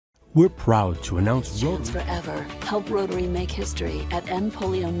We're proud to announce Chance Forever. Help Rotary make history at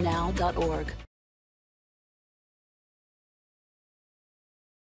endpolionow.org.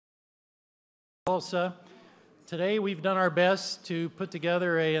 Tulsa. Today we've done our best to put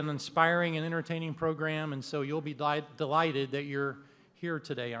together an inspiring and entertaining program, and so you'll be delighted that you're here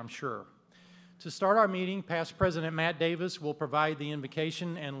today, I'm sure. To start our meeting, Past President Matt Davis will provide the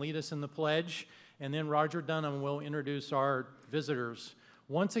invocation and lead us in the pledge, and then Roger Dunham will introduce our visitors.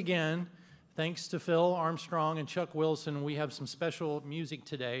 Once again, thanks to Phil Armstrong and Chuck Wilson, we have some special music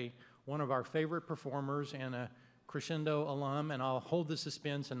today, one of our favorite performers and a Crescendo alum, and I'll hold the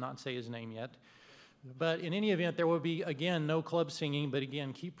suspense and not say his name yet. But in any event, there will be, again, no club singing, but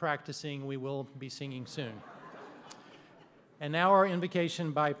again, keep practicing. We will be singing soon. And now our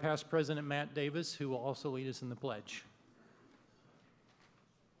invocation by Past President Matt Davis, who will also lead us in the pledge.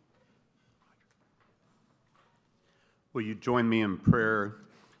 Will you join me in prayer?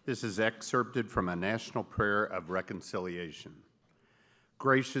 This is excerpted from a national prayer of reconciliation.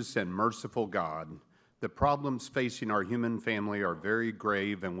 Gracious and merciful God, the problems facing our human family are very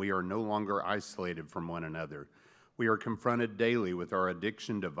grave, and we are no longer isolated from one another. We are confronted daily with our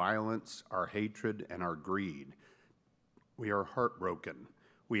addiction to violence, our hatred, and our greed. We are heartbroken.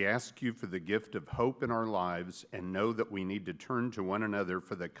 We ask you for the gift of hope in our lives and know that we need to turn to one another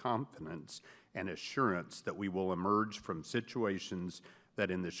for the confidence and assurance that we will emerge from situations that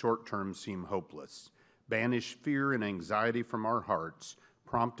in the short term seem hopeless. Banish fear and anxiety from our hearts.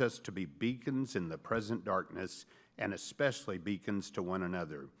 Prompt us to be beacons in the present darkness, and especially beacons to one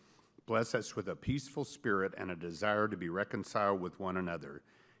another. Bless us with a peaceful spirit and a desire to be reconciled with one another.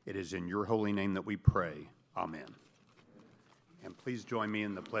 It is in your holy name that we pray. Amen. And please join me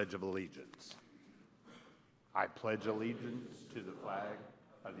in the Pledge of Allegiance. I pledge allegiance to the flag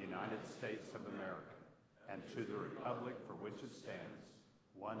of the United States of America and to the republic for which it stands,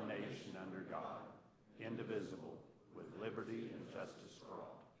 one nation under God, indivisible, with liberty and justice for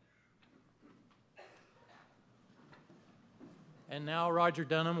all. And now Roger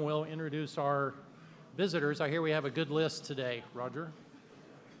Dunham will introduce our visitors. I hear we have a good list today. Roger?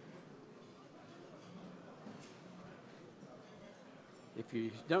 If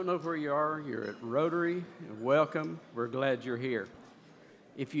you don't know where you are, you're at Rotary. Welcome. We're glad you're here.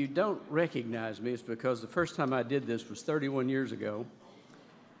 If you don't recognize me, it's because the first time I did this was 31 years ago,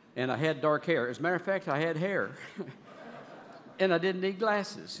 and I had dark hair. As a matter of fact, I had hair, and I didn't need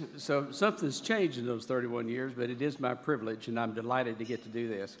glasses. So something's changed in those 31 years, but it is my privilege, and I'm delighted to get to do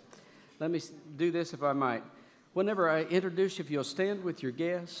this. Let me do this, if I might. Whenever I introduce you, if you'll stand with your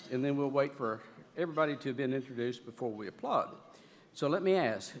guest, and then we'll wait for everybody to have been introduced before we applaud. So let me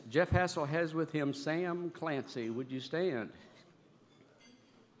ask, Jeff Hassel has with him Sam Clancy. Would you stand?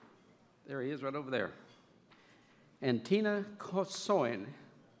 There he is, right over there. And Tina Kosoin.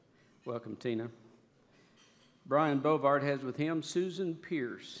 Welcome, Tina. Brian Bovard has with him Susan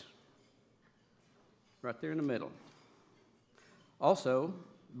Pierce. Right there in the middle. Also,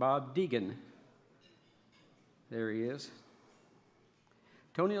 Bob Deegan. There he is.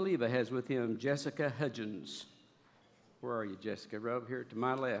 Tony Oliva has with him Jessica Hudgens. Where are you, Jessica? Right over here to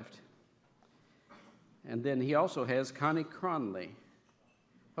my left. And then he also has Connie Cronley.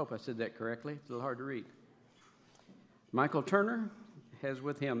 Hope I said that correctly. It's a little hard to read. Michael Turner has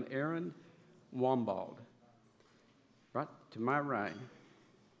with him Aaron Wambald. Right to my right.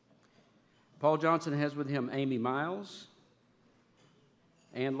 Paul Johnson has with him Amy Miles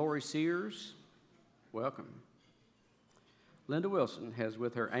and Lori Sears. Welcome. Linda Wilson has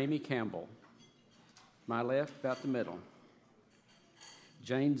with her Amy Campbell. My left, about the middle.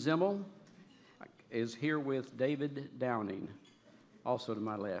 Jane Zimmel is here with David Downing, also to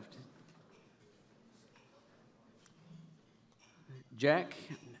my left. Jack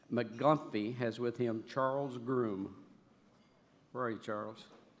McGumphy has with him Charles Groom. Where are you, Charles?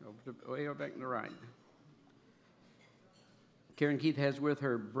 Way over back to the right. Karen Keith has with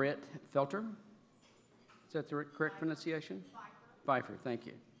her Brett Felter. Is that the correct pronunciation? Pfeiffer, thank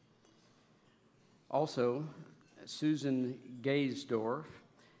you. Also, Susan Gaysdorf.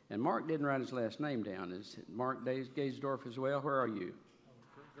 And Mark didn't write his last name down. Is it Mark Gaysdorf as well? Where are you?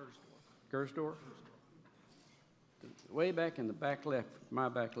 Gersdorf. Way back in the back left, my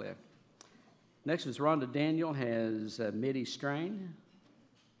back left. Next is Rhonda Daniel has Mitty Strain,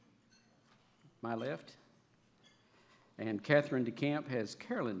 my left. And Catherine DeCamp has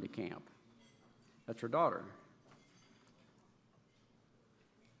Carolyn DeCamp. That's her daughter.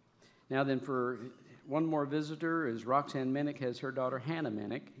 Now then, for one more visitor is Roxanne Minnick has her daughter Hannah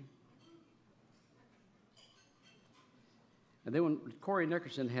Minnick. And then when Corey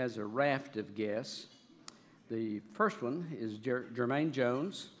Nickerson has a raft of guests. The first one is Jermaine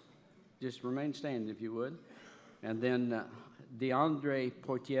Jones. Just remain standing if you would. And then DeAndre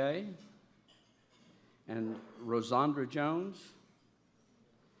Portier and Rosandra Jones,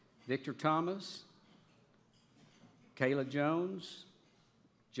 Victor Thomas, Kayla Jones,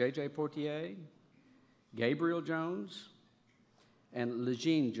 J.J. Portier, Gabriel Jones, and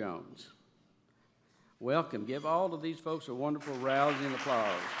Legine Jones. Welcome. Give all of these folks a wonderful rousing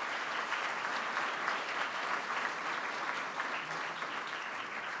applause.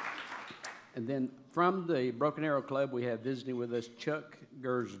 And then from the Broken Arrow Club, we have visiting with us Chuck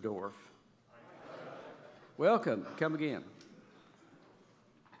Gersdorf. Welcome. Come again.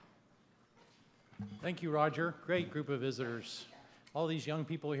 Thank you, Roger. Great group of visitors. All these young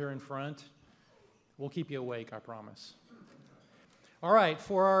people here in front. We'll keep you awake, I promise. All right,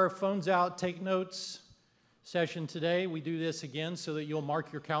 for our phones out, take notes session today, we do this again so that you'll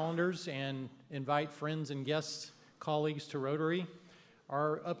mark your calendars and invite friends and guests, colleagues to Rotary.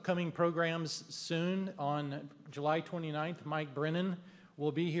 Our upcoming programs soon, on July 29th, Mike Brennan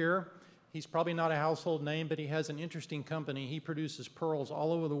will be here. He's probably not a household name, but he has an interesting company. He produces pearls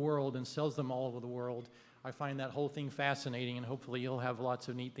all over the world and sells them all over the world. I find that whole thing fascinating, and hopefully he'll have lots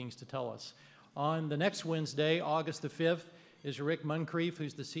of neat things to tell us. On the next Wednesday, August the 5th, is Rick Muncrief,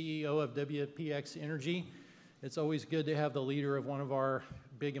 who's the CEO of WPX Energy. It's always good to have the leader of one of our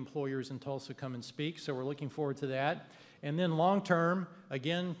big employers in Tulsa come and speak, so we're looking forward to that. And then long term,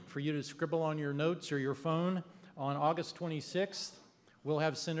 again, for you to scribble on your notes or your phone, on August 26th, we'll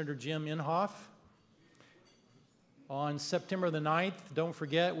have Senator Jim Inhofe. On September the 9th, don't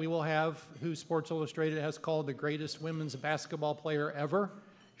forget, we will have who Sports Illustrated has called the greatest women's basketball player ever,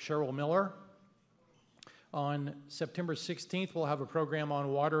 Cheryl Miller. On September 16th, we'll have a program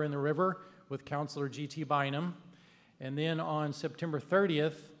on water in the river with Counselor G.T. Bynum. And then on September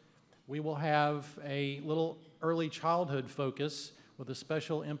 30th, we will have a little early childhood focus with a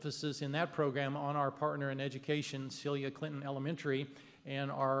special emphasis in that program on our partner in education, Celia Clinton Elementary,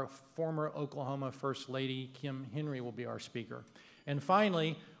 and our former Oklahoma First Lady, Kim Henry, will be our speaker. And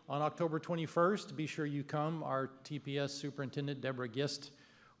finally, on October 21st, be sure you come. Our TPS Superintendent, Deborah Gist,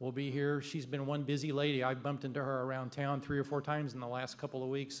 will be here. She's been one busy lady. I've bumped into her around town 3 or 4 times in the last couple of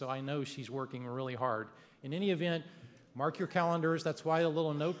weeks, so I know she's working really hard. In any event, mark your calendars. That's why the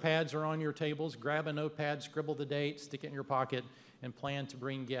little notepads are on your tables. Grab a notepad, scribble the date, stick it in your pocket, and plan to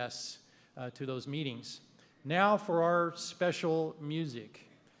bring guests to those meetings. Now for our special music.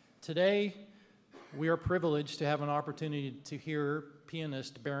 Today, we are privileged to have an opportunity to hear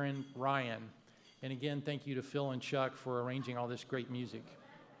pianist Baron Ryan. And again, thank you to Phil and Chuck for arranging all this great music.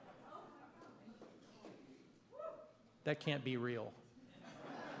 That can't be real.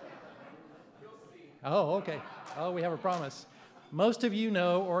 Oh, okay. Oh, we have a promise. Most of you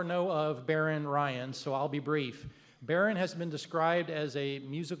know or know of Baron Ryan, so I'll be brief. Baron has been described as a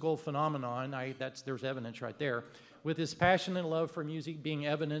musical phenomenon. There's evidence right there, with his passion and love for music being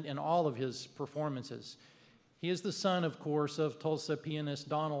evident in all of his performances. He is the son, of course, of Tulsa pianist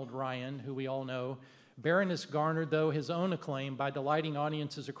Donald Ryan, who we all know. Baron has garnered, though, his own acclaim by delighting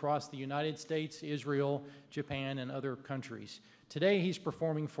audiences across the United States, Israel, Japan, and other countries. Today, he's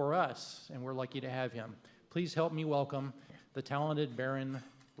performing for us, and we're lucky to have him. Please help me welcome the talented Baron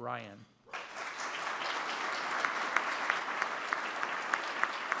Ryan.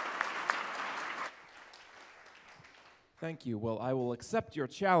 Thank you. Well, I will accept your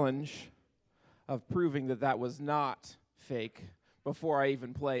challenge of proving that that was not fake before I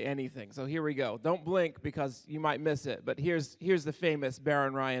even play anything. So here we go. Don't blink because you might miss it, but here's the famous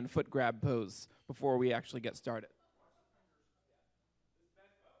Baron Ryan foot grab pose before we actually get started.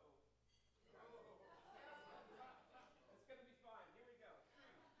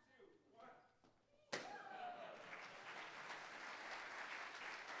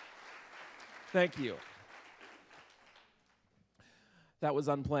 Thank you. That was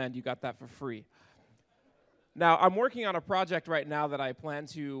unplanned. You got that for free. Now, I'm working on a project right now that I plan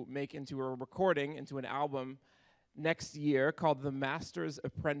to make into a recording, into an album next year called The Master's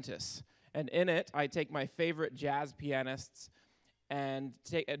Apprentice. And in it, I take my favorite jazz pianists and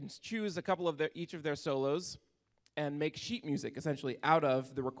choose a couple of each of their solos and make sheet music, essentially, out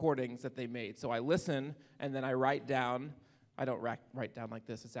of the recordings that they made. So I listen, and then I write down. I don't write down like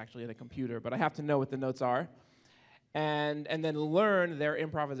this. It's actually in a computer, but I have to know what the notes are. And then learn their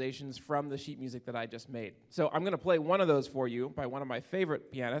improvisations from the sheet music that I just made. So I'm going to play one of those for you by one of my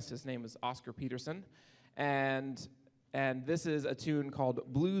favorite pianists. His name is Oscar Peterson. And this is a tune called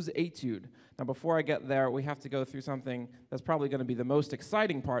Blues Etude. Now, before I get there, we have to go through something that's probably going to be the most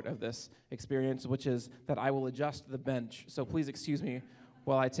exciting part of this experience, which is that I will adjust the bench. So please excuse me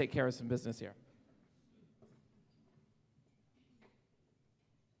while I take care of some business here.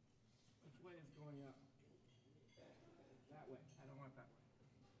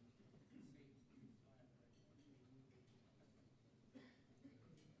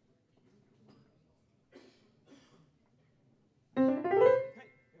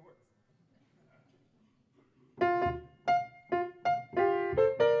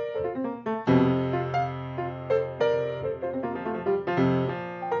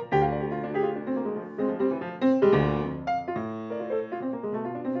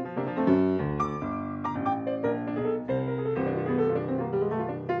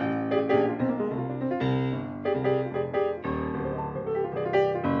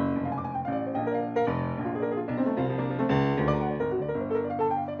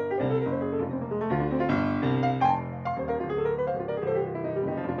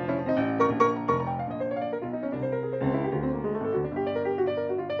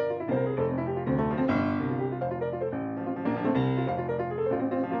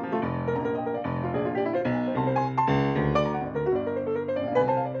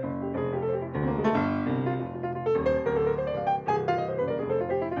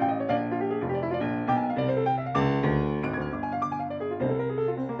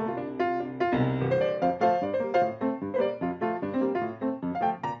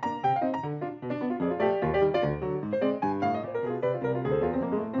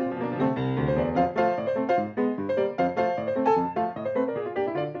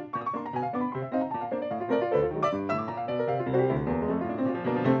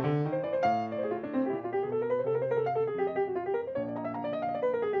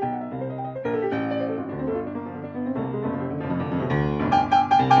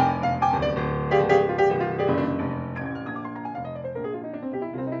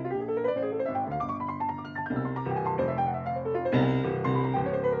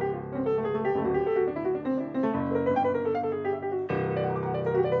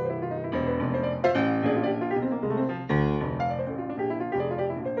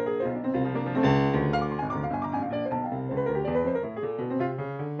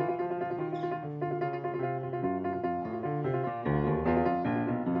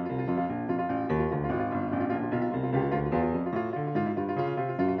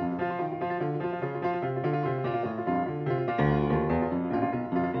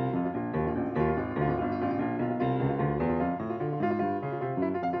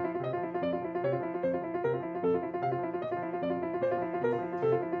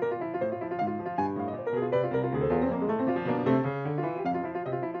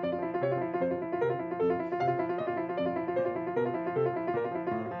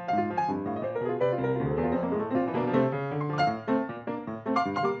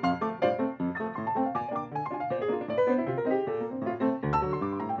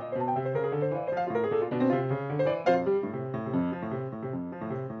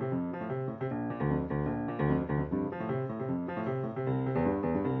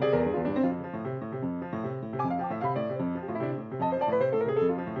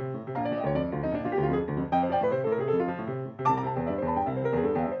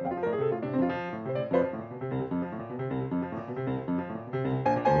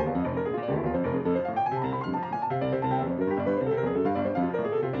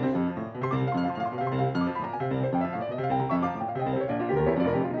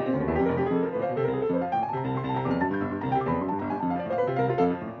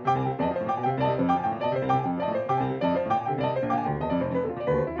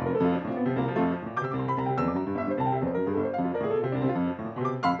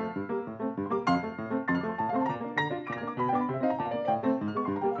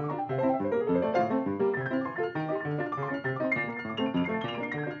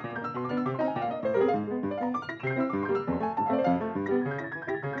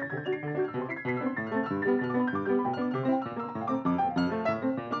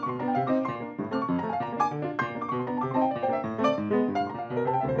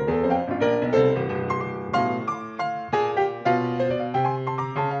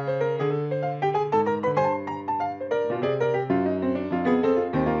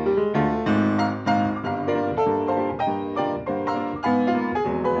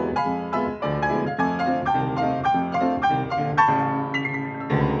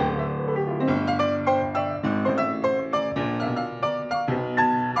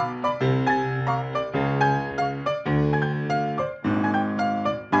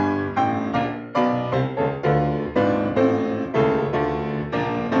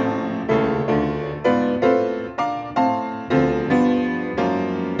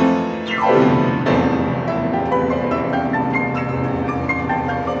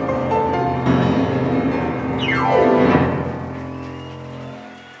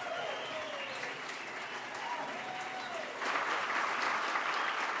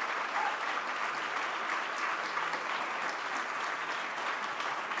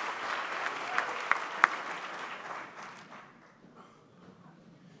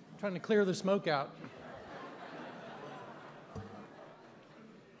 Trying to clear the smoke out.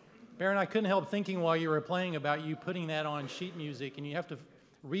 Baron, I couldn't help thinking while you were playing about you putting that on sheet music, and you have to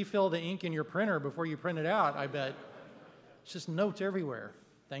refill the ink in your printer before you print it out, I bet. It's just notes everywhere.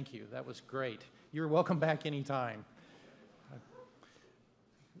 Thank you. That was great. You're welcome back anytime.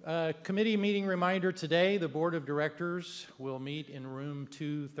 Committee meeting reminder today, the Board of Directors will meet in room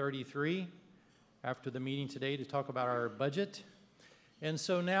 233 after the meeting today to talk about our budget. And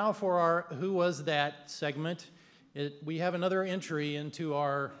so now for our Who Was That segment, we have another entry into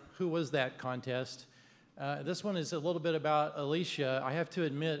our Who Was That contest. This one is a little bit about Alicia. I have to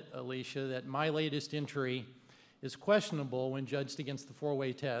admit, Alicia, that my latest entry is questionable when judged against the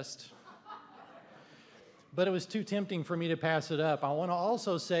four-way test. But it was too tempting for me to pass it up. I want to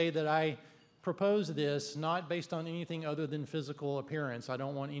also say that I proposed this not based on anything other than physical appearance. I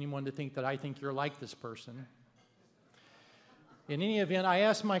don't want anyone to think that I think you're like this person. In any event, I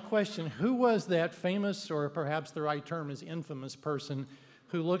asked my question, who was that famous, or perhaps the right term is infamous person,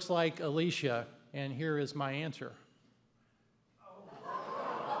 who looks like Alicia? And here is my answer.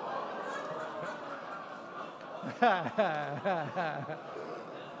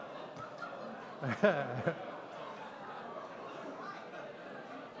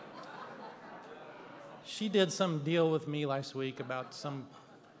 She did some deal with me last week about some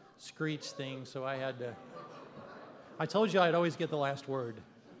screech thing, so I had to... I told you I'd always get the last word.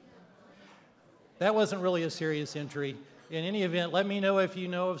 That wasn't really a serious entry. In any event, let me know if you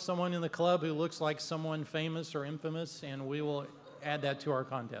know of someone in the club who looks like someone famous or infamous, and we will add that to our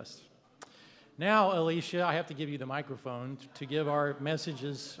contest. Now, Alicia, I have to give you the microphone to give our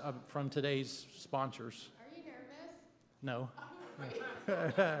messages from today's sponsors. Are you nervous? No. First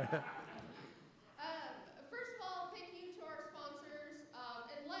of all, thank you to our sponsors,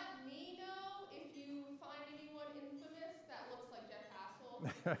 and let me know if you find anyone infamous that looks like Jeff Hassel.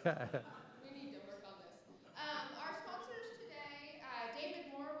 We need to work on this. Our sponsors today,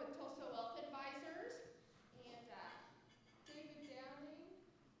 David Moore with Tulsa Wealth Advisors, and David Downing.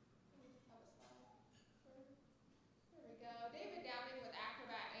 There we go. David Downing with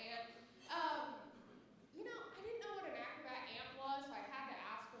Acrobat Ant. You know, I didn't know what an Acrobat Ant was, so I had to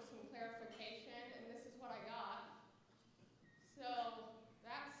ask for some clarification, and this is what I got. So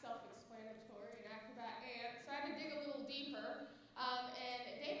that's self-explanatory, an Acrobat Ant. So I had to dig a little deeper,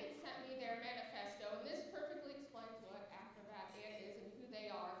 and David sent me their manifesto, and this perfectly explains what Acrobat Ant is and who they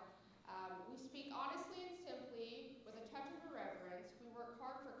are. We speak honestly and simply with a touch of irreverence. We work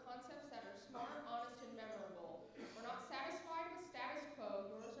hard for concepts that are smart, honest, and memorable. We're not satisfied with status quo,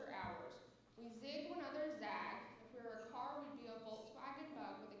 yours or ours. We zig when others zag. If we were a car, we'd be a Volkswagen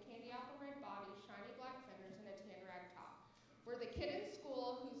Bug with a candy apple red body, shiny black fenders, and a tan rag top. We're the kid in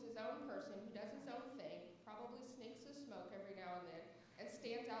school who's his own person, who does his own thing, probably sneaks a smoke every now and then, and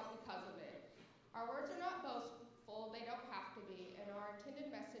stands out because of it. Our words are not boastful, they don't have to be, and our intended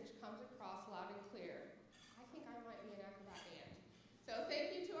message comes across loud and clear. I think I might be an Acrobat Ant. So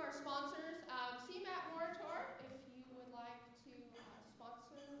thank you to our sponsors. See Matt Moritor if you would like to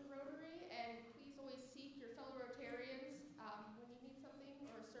sponsor Rotary, and please always seek your fellow Rotarians when you need something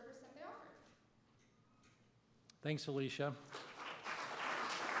or a service that they offer. Thanks, Alicia.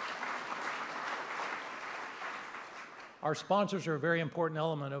 Our sponsors are a very important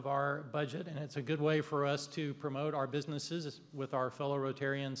element of our budget, and it's a good way for us to promote our businesses with our fellow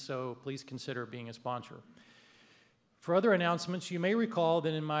Rotarians, so please consider being a sponsor. For other announcements, you may recall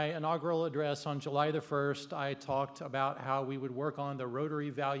that in my inaugural address on July the 1st, I talked about how we would work on the Rotary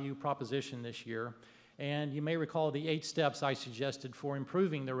Value Proposition this year, and you may recall the 8 steps I suggested for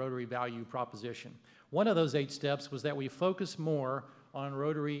improving the Rotary Value Proposition. One of those 8 steps was that we focus more on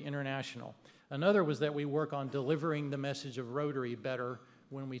Rotary International. Another was that we work on delivering the message of Rotary better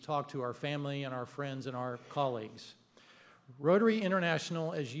when we talk to our family and our friends and our colleagues. Rotary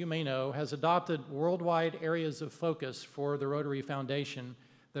International, as you may know, has adopted worldwide areas of focus for the Rotary Foundation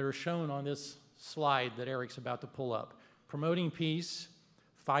that are shown on this slide that Eric's about to pull up. Promoting peace,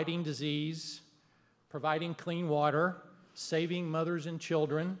 fighting disease, providing clean water, saving mothers and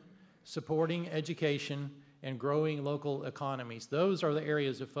children, supporting education, and growing local economies. Those are the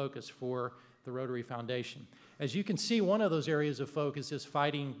areas of focus for the Rotary Foundation. As you can see, one of those areas of focus is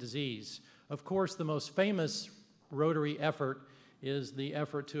fighting disease. Of course, the most famous Rotary effort is the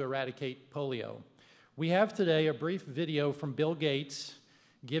effort to eradicate polio. We have today a brief video from Bill Gates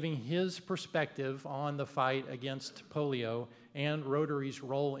giving his perspective on the fight against polio and Rotary's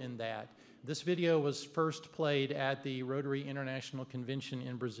role in that. This video was first played at the Rotary International Convention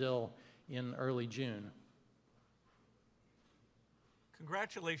in Brazil in early June.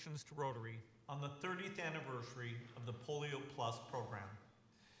 Congratulations to Rotary on the 30th anniversary of the Polio Plus program.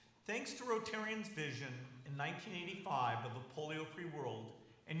 Thanks to Rotarians' vision in 1985 of a polio-free world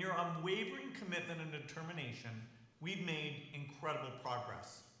and your unwavering commitment and determination, we've made incredible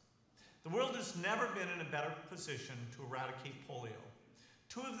progress. The world has never been in a better position to eradicate polio.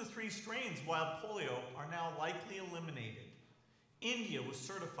 2 of the 3 strains of wild polio are now likely eliminated. India was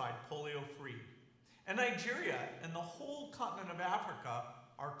certified polio-free. And Nigeria and the whole continent of Africa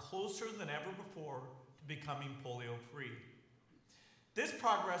are closer than ever before to becoming polio-free. This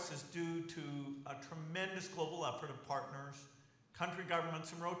progress is due to a tremendous global effort of partners, country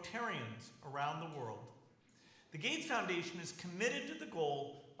governments, and Rotarians around the world. The Gates Foundation is committed to the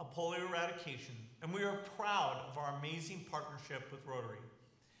goal of polio eradication, and we are proud of our amazing partnership with Rotary.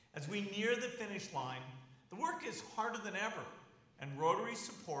 As we near the finish line, the work is harder than ever, and Rotary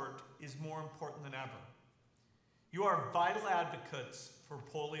support is more important than ever. You are vital advocates for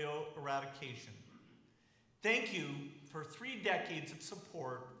polio eradication. Thank you for 3 decades of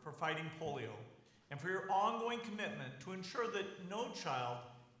support for fighting polio and for your ongoing commitment to ensure that no child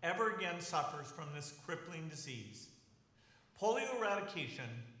ever again suffers from this crippling disease. Polio eradication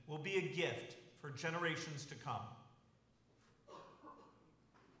will be a gift for generations to come.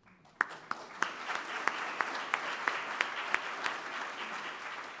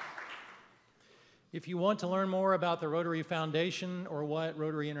 If you want to learn more about the Rotary Foundation or what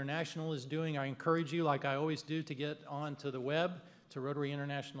Rotary International is doing, I encourage you, like I always do, to get onto the web, to Rotary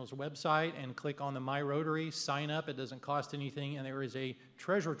International's website, and click on the My Rotary, sign up. It doesn't cost anything, and there is a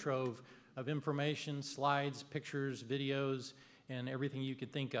treasure trove of information, slides, pictures, videos, and everything you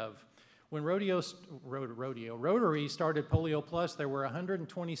could think of. When Rotary started Polio Plus, there were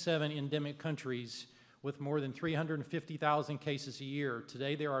 127 endemic countries with more than 350,000 cases a year.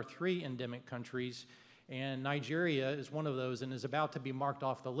 Today there are 3 endemic countries, and Nigeria is one of those and is about to be marked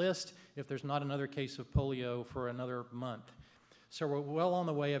off the list if there's not another case of polio for another month. So we're well on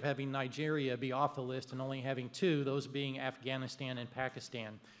the way of having Nigeria be off the list and only having 2, those being Afghanistan and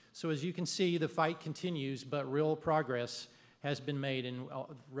Pakistan. So as you can see, the fight continues, but real progress has been made, and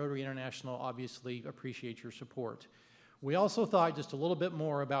Rotary International obviously appreciates your support. We also thought just a little bit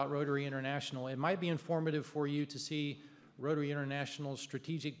more about Rotary International. It might be informative for you to see Rotary International's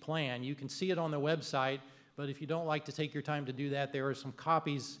strategic plan. You can see it on the website, but if you don't like to take your time to do that, there are some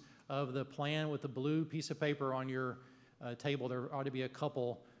copies of the plan with the blue piece of paper on your table. There ought to be a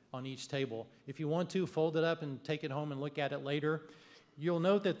couple on each table. If you want to, fold it up and take it home and look at it later. You'll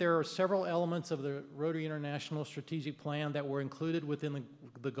note that there are several elements of the Rotary International strategic plan that were included within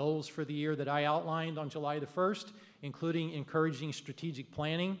the goals for the year that I outlined on July the 1st, including encouraging strategic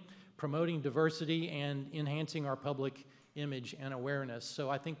planning, promoting diversity, and enhancing our public image and awareness. So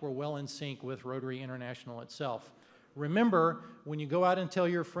I think we're well in sync with Rotary International itself. Remember, when you go out and tell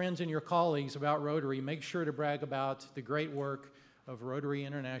your friends and your colleagues about Rotary, make sure to brag about the great work of Rotary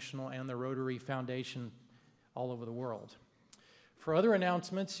International and the Rotary Foundation all over the world. For other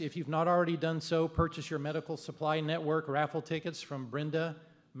announcements, if you've not already done so, purchase your Medical Supply Network raffle tickets from Brenda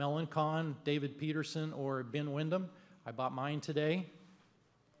Melancon, David Peterson, or Ben Wyndham. I bought mine today.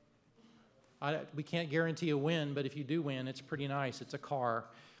 We can't guarantee a win, but if you do win, it's pretty nice. It's a car.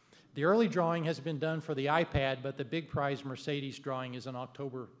 The early drawing has been done for the iPad, but the big prize Mercedes drawing is on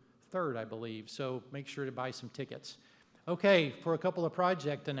October 3rd, I believe, so make sure to buy some tickets. Okay, for a couple of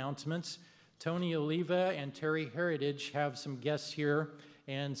project announcements, Tony Oliva and Terry Heritage have some guests here,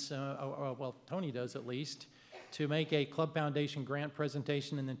 and well, Tony does at least, to make a Club Foundation grant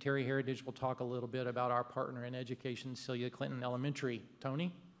presentation, and then Terry Heritage will talk a little bit about our partner in education, Celia Clinton Elementary.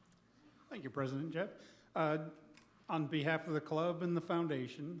 Tony? Thank you, President Jeff. On behalf of the club and the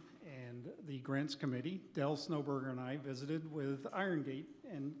foundation and the grants committee, Del Snowberger and I visited with Irongate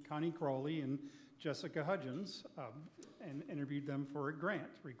and Connie Crawley and Jessica Hudgens and interviewed them for a grant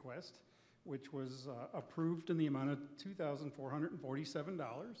request, which was approved in the amount of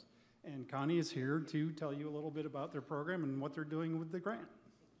 $2,447. And Connie is here to tell you a little bit about their program and what they're doing with the grant.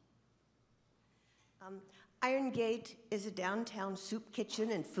 Iron Gate is a downtown soup kitchen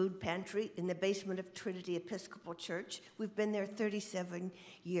and food pantry in the basement of Trinity Episcopal Church. We've been there 37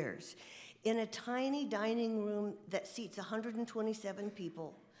 years. In a tiny dining room that seats 127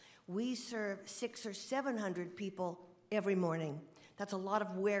 people, we serve 600 or 700 people every morning. That's a lot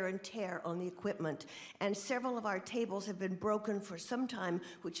of wear and tear on the equipment. And several of our tables have been broken for some time,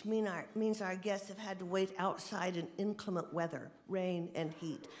 which means our guests have had to wait outside in inclement weather, rain and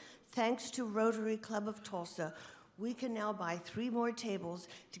heat. Thanks to Rotary Club of Tulsa, we can now buy 3 more tables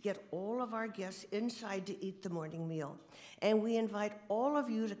to get all of our guests inside to eat the morning meal. And we invite all of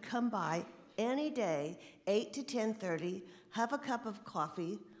you to come by any day, 8 to 10:30, have a cup of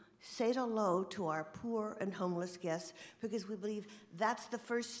coffee, say hello to our poor and homeless guests, because we believe that's the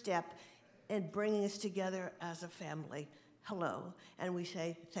first step in bringing us together as a family. Hello, and we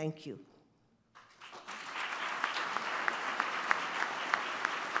say thank you.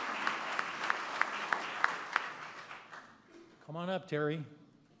 Come on up, Terry.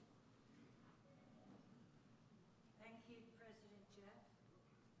 Thank you, President Jeff.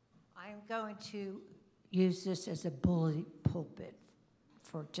 I'm going to use this as a bully pulpit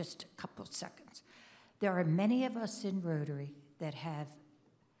for just a couple seconds. There are many of us in Rotary that have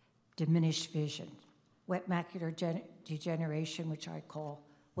diminished vision, wet macular degeneration, which I call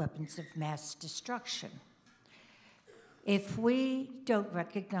weapons of mass destruction. If we don't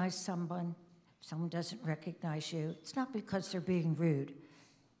recognize someone doesn't recognize you, it's not because they're being rude.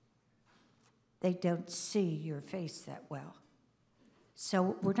 They don't see your face that well.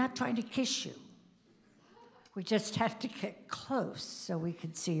 So we're not trying to kiss you. We just have to get close so we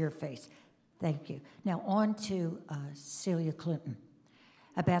can see your face. Thank you. Now on to Celia Clinton.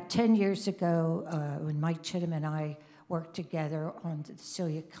 About 10 years ago, when Mike Chittum and I worked together on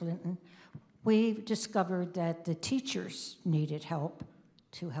Celia Clinton, we discovered that the teachers needed help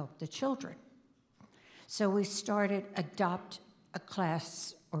to help the children. So we started Adopt a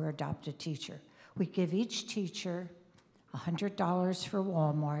Class or Adopt a Teacher. We give each teacher $100 for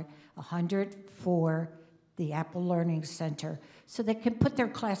Walmart, $100 for the Apple Learning Center, so they can put their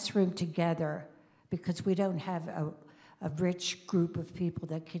classroom together, because we don't have a rich group of people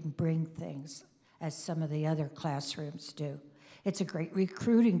that can bring things as some of the other classrooms do. It's a great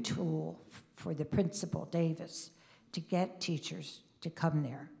recruiting tool for the principal, Davis, to get teachers to come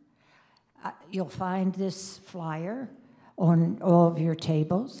there. You'll find this flyer on all of your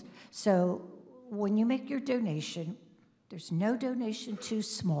tables. So when you make your donation, there's no donation too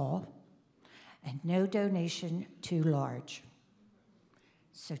small and no donation too large.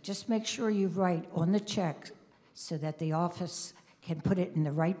 So just make sure you write on the check so that the office can put it in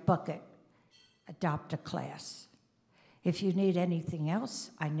the right bucket, Adopt a Class. If you need anything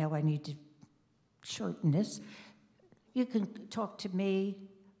else, I know I need to shorten this, you can talk to me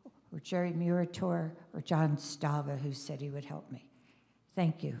or Jerry Murator or John Stava, who said he would help me.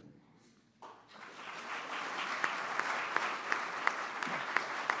 Thank you.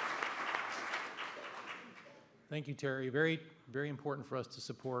 Thank you, Terry. Very, very important for us to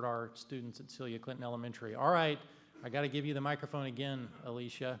support our students at Celia Clinton Elementary. All right, I got to give you the microphone again,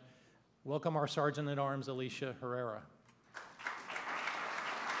 Alicia. Welcome our Sergeant at Arms, Alicia Herrera.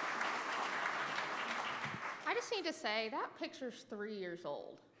 I just need to say that picture's 3 years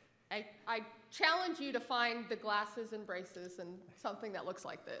old. I challenge you to find the glasses and braces and something that looks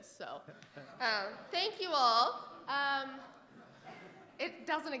like this. So thank you all. It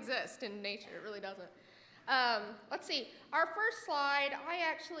doesn't exist in nature. It really doesn't. Let's see. Our first slide, I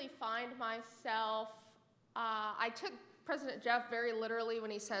actually find myself, I took President Jeff very literally when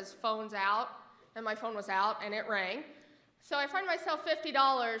he says phones out, and my phone was out and it rang. So I find myself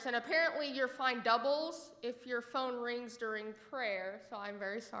 $50, and apparently your fine doubles if your phone rings during prayer, so I'm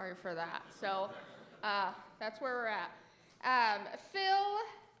very sorry for that. So that's where we're at. Phil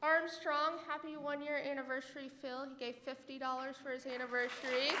Armstrong, happy 1-year anniversary, Phil. He gave $50 for his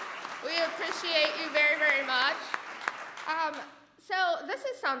anniversary. We appreciate you very, very much. So this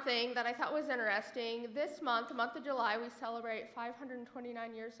is something that I thought was interesting. This month, the month of July, we celebrate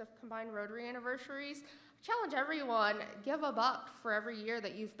 529 years of combined Rotary anniversaries. I challenge everyone, give $1 for every year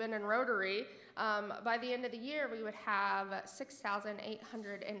that you've been in Rotary. By the end of the year, we would have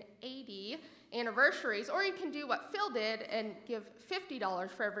 6,880 anniversaries, or you can do what Phil did and give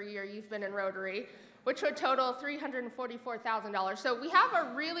 $50 for every year you've been in Rotary, which would total $344,000. So we have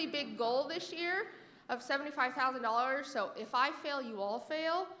a really big goal this year of $75,000. So if I fail, you all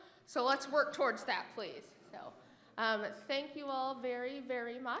fail. So let's work towards that, please. So thank you all very,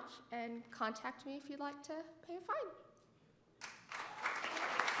 very much, and contact me if you'd like to pay a fine.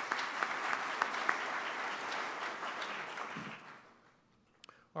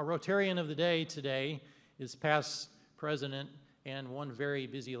 Our Rotarian of the day today is past president and one very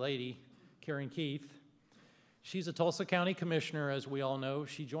busy lady, Karen Keith. She's a Tulsa County Commissioner, as we all know.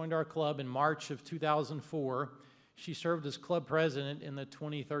 She joined our club in March of 2004. She served as club president in the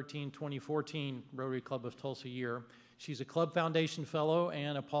 2013-2014 Rotary Club of Tulsa year. She's a Club Foundation Fellow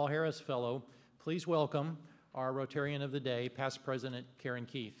and a Paul Harris Fellow. Please welcome our Rotarian of the day, past president Karen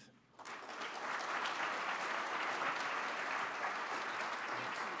Keith.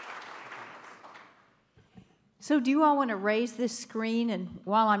 So do you all want to raise this screen, and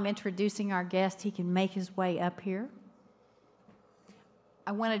while I'm introducing our guest, he can make his way up here?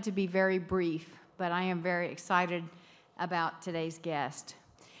 I wanted to be very brief, but I am very excited about today's guest.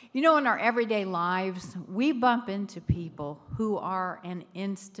 You know, in our everyday lives, we bump into people who are an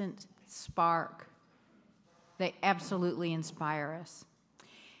instant spark. They absolutely inspire us.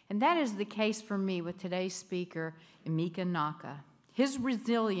 And that is the case for me with today's speaker, Emeka Nnaka. His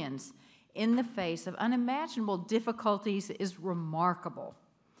resilience in the face of unimaginable difficulties is remarkable.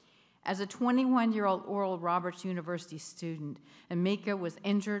 As a 21-year-old Oral Roberts University student, Emeka was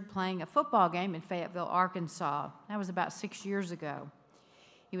injured playing a football game in Fayetteville, Arkansas. That was about 6 years ago.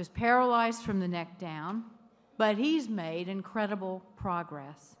 He was paralyzed from the neck down, but he's made incredible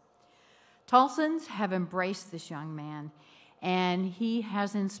progress. Tulsans have embraced this young man, and he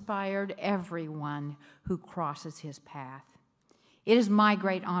has inspired everyone who crosses his path. It is my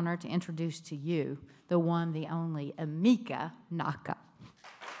great honor to introduce to you the one, the only, Emeka Nnaka.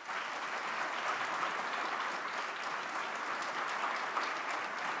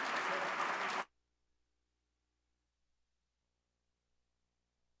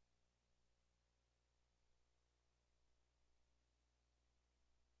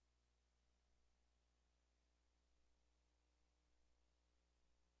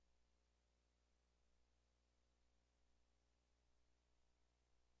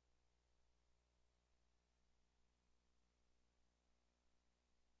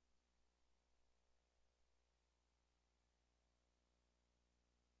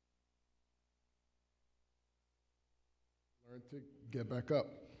 Learn to get back up.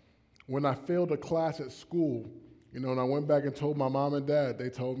 When I failed a class at school, and I went back and told my mom and dad, they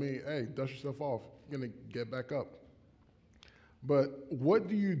told me, hey, dust yourself off. You're going to get back up. But what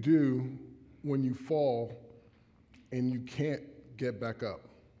do you do when you fall and you can't get back up?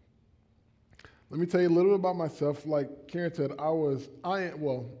 Let me tell you a little bit about myself. Like Karen said, I'll tell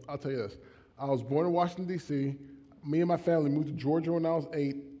you this. I was born in Washington, D.C. Me and my family moved to Georgia when I was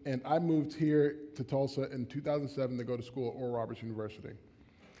 8, and I moved here to Tulsa in 2007 to go to school at Oral Roberts University.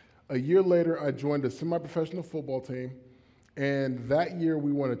 A year later, I joined a semi-professional football team, and that year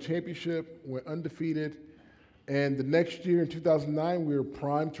we won a championship, went undefeated, and the next year in 2009, we were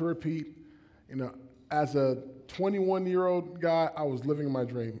primed to repeat. As a 21-year-old guy, I was living my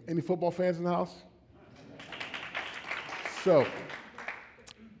dream. Any football fans in the house? So,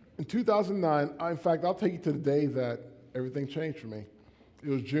 in 2009, in fact, I'll take you to the day that everything changed for me. It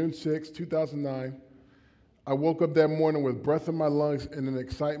was June 6, 2009. I woke up that morning with breath in my lungs and an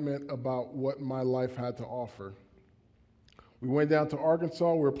excitement about what my life had to offer. We went down to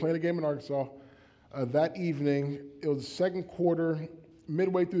Arkansas. We were playing a game in Arkansas. That evening, it was the second quarter,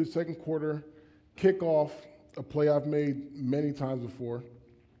 midway through the second quarter, kickoff, a play I've made many times before.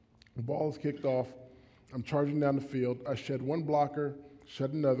 The ball is kicked off. I'm charging down the field. I shed one blocker,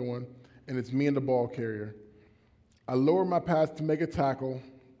 shed another one, and it's me and the ball carrier. I lower my pads to make a tackle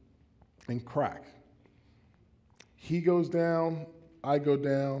and crack. He goes down, I go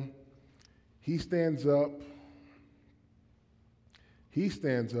down. He stands up,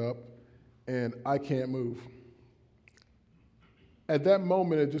 and I can't move. At that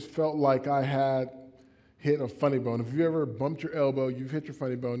moment, it just felt like I had hit a funny bone. If you've ever bumped your elbow, you've hit your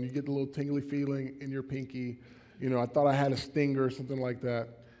funny bone, you get the little tingly feeling in your pinky. I thought I had a stinger or something like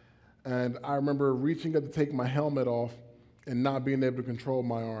that. And I remember reaching up to take my helmet off and not being able to control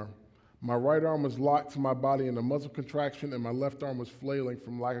my arm. My right arm was locked to my body in a muscle contraction, and my left arm was flailing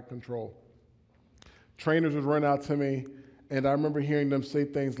from lack of control. Trainers would run out to me, and I remember hearing them say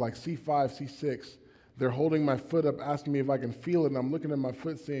things like C5, C6. They're holding my foot up, asking me if I can feel it, and I'm looking at my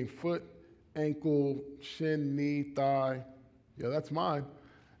foot, saying foot, ankle, shin, knee, thigh. Yeah, that's mine.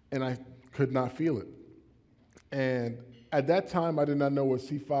 And I could not feel it. And at that time, I did not know what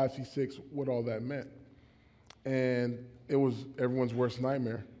C5, C6, what all that meant. And it was everyone's worst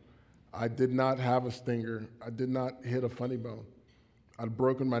nightmare. I did not have a stinger. I did not hit a funny bone. I'd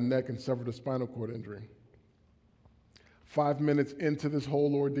broken my neck and suffered a spinal cord injury. 5 minutes into this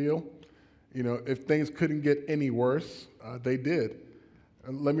whole ordeal, if things couldn't get any worse, they did.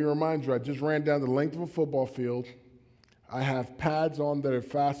 And let me remind you, I just ran down the length of a football field. I have pads on that are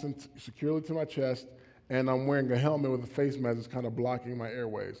fastened securely to my chest, and I'm wearing a helmet with a face mask that's kind of blocking my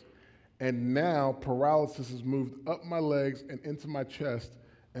airways. And now paralysis has moved up my legs and into my chest,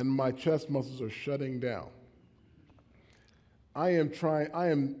 and my chest muscles are shutting down.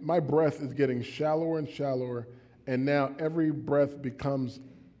 My breath is getting shallower and shallower, and now every breath becomes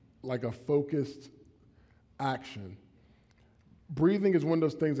like a focused action. Breathing is one of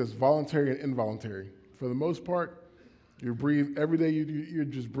those things that's voluntary and involuntary. For the most part, you breathe every day, you're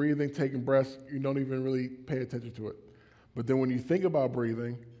just breathing, taking breaths, you don't even really pay attention to it. But then when you think about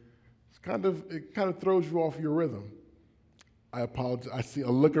breathing, it kind of throws you off your rhythm. I apologize. I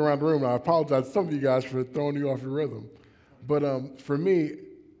look around the room, and I apologize to some of you guys for throwing you off your rhythm. But for me,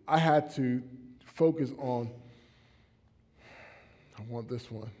 I had to focus on, I want this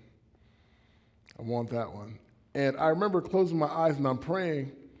one. I want that one. And I remember closing my eyes and I'm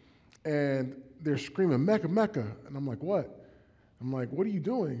praying, and they're screaming, Mecca, Mecca. And I'm like, what? I'm like, what are you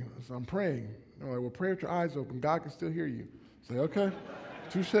doing? So I'm praying. I'm like, well, pray with your eyes open. God can still hear you. Say, okay,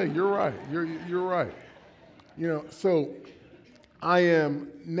 touche, you're right. You're right. You know, so I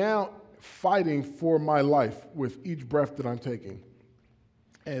am now fighting for my life with each breath that I'm taking.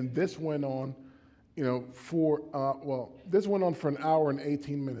 And this went on, you know, this went on for an hour and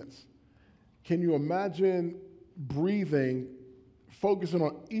 18 minutes. Can you imagine breathing, focusing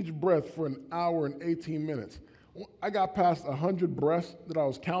on each breath for an hour and 18 minutes? I got past 100 breaths that I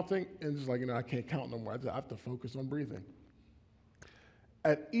was counting, and just like, you know, I can't count no more. I have to focus on breathing.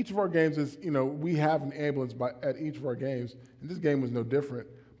 At each of our games we have an ambulance at each of our games, and this game was no different.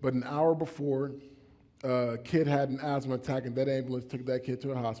 But an hour before, a kid had an asthma attack, and that ambulance took that kid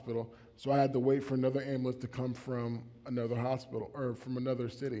to a hospital. So I had to wait for another ambulance to come from another hospital or from another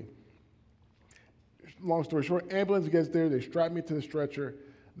city. Long story short, ambulance gets there, they strap me to the stretcher,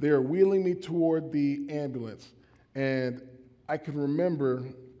 they're wheeling me toward the ambulance. And I can remember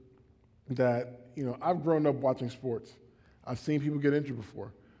that, you know, I've grown up watching sports. I've seen people get injured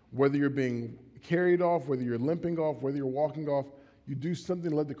before. Whether you're being carried off, whether you're limping off, whether you're walking off, you do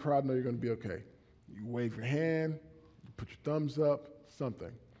something to let the crowd know you're going to be okay. You wave your hand, you put your thumbs up,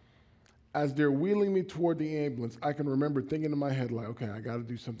 something. As they're wheeling me toward the ambulance, I can remember thinking in my head, like, okay, I got to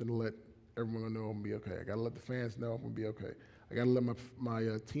do something to let everyone know I'm going to be okay. I got to let the fans know I'm going to be okay. I got to let my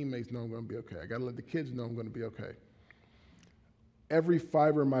teammates know I'm going to be okay. I got to let the kids know I'm going to be okay. Every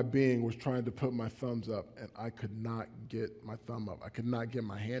fiber of my being was trying to put my thumbs up, and I could not get my thumb up. I could not get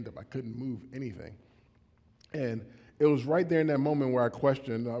my hand up. I couldn't move anything. And it was right there in that moment where I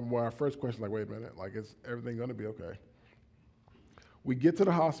questioned, where I first questioned, like, wait a minute, like, is everything going to be okay? We get to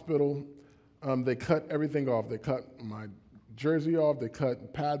the hospital. They cut everything off. They cut my jersey off. They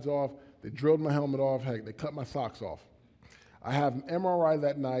cut pads off. They drilled my helmet off. Heck, they cut my socks off. I have an MRI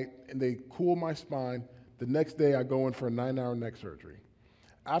that night, and they cool my spine. The next day, I go in for a 9-hour neck surgery.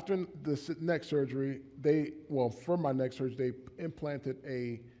 After the neck surgery, for my neck surgery, they implanted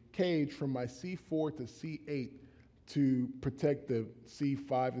a cage from my C4 to C8 to protect the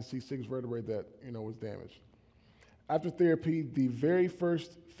C5 and C6 vertebrae that, you know, was damaged. After therapy, the very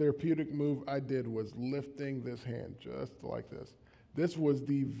first therapeutic move I did was lifting this hand, just like this. This was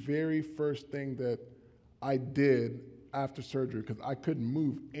the very first thing that I did after surgery because I couldn't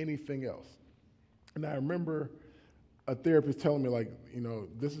move anything else. And I remember a therapist telling me, like, you know,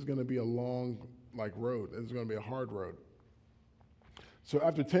 this is going to be a long, like, road. This is going to be a hard road. So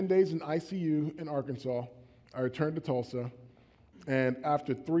after 10 days in ICU in Arkansas, I returned to Tulsa. And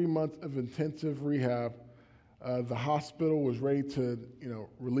after 3 months of intensive rehab, the hospital was ready to, you know,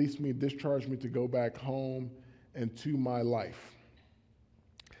 release me, discharge me to go back home and to my life.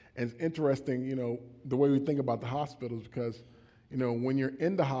 And it's interesting, you know, the way we think about the hospitals because, you know, when you're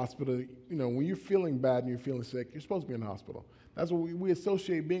in the hospital, you know, when you're feeling bad and you're feeling sick, you're supposed to be in the hospital. That's what we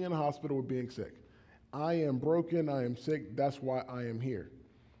associate being in the hospital with being sick. I am broken, I am sick, that's why I am here.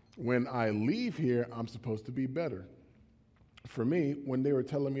 When I leave here, I'm supposed to be better. For me, when they were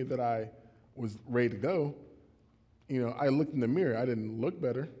telling me that I was ready to go, you know, I looked in the mirror. I didn't look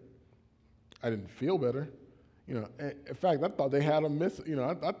better. I didn't feel better. You know, in fact, I thought they had a miss. You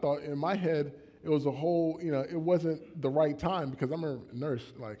know, I thought in my head it was a whole, you know, it wasn't the right time because I'm a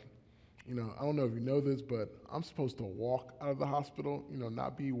nurse. Like, you know, I don't know if you know this, but I'm supposed to walk out of the hospital, you know,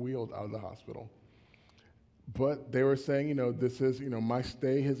 not be wheeled out of the hospital. But they were saying, you know, this is, you know, my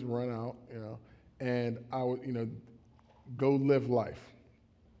stay has run out, you know, and I would, you know, go live life,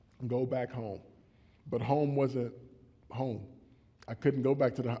 go back home. But home wasn't home. I couldn't go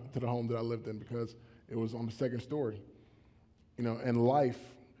back to the home that I lived in because it was on the second story. You know, and life,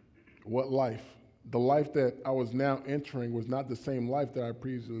 what life? The life that I was now entering was not the same life that I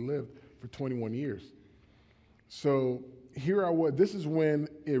previously lived for 21 years. So here I was. This is when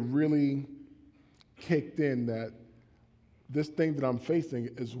it really kicked in that this thing that I'm facing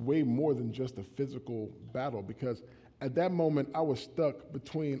is way more than just a physical battle because at that moment I was stuck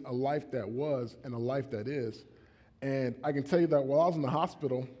between a life that was and a life that is. And I can tell you that while I was in the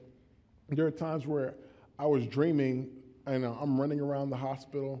hospital, there are times where I was dreaming and I'm running around the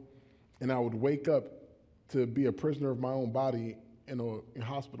hospital and I would wake up to be a prisoner of my own body in a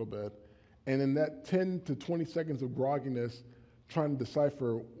hospital bed. And in that 10 to 20 seconds of grogginess, trying to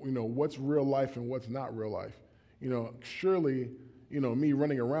decipher, you know, what's real life and what's not real life. You know, surely, you know, me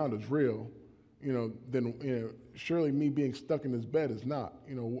running around is real. You know, then, you know, surely me being stuck in this bed is not.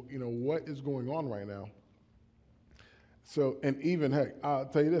 You know, what is going on right now? So, and even, heck, I'll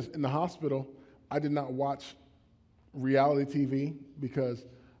tell you this, in the hospital, I did not watch reality TV because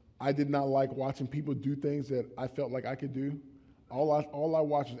I did not like watching people do things that I felt like I could do. All I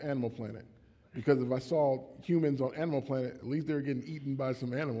watched was Animal Planet, because if I saw humans on Animal Planet, at least they were getting eaten by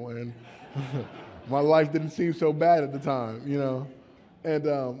some animal, and my life didn't seem so bad at the time, you know.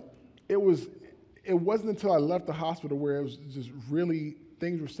 And it wasn't until I left the hospital where it was just really,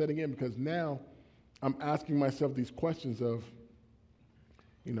 things were setting in, because now I'm asking myself these questions of,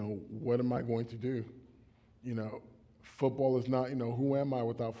 you know, what am I going to do? You know, football is not, you know, who am I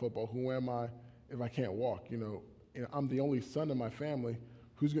without football? Who am I if I can't walk? You know, I'm the only son in my family.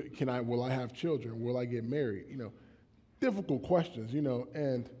 Will I have children? Will I get married? You know, difficult questions, you know,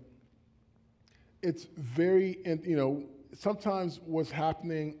 and it's very, and you know, sometimes what's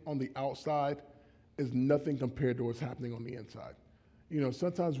happening on the outside is nothing compared to what's happening on the inside. You know,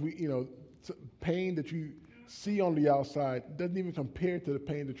 sometimes pain that you see on the outside doesn't even compare to the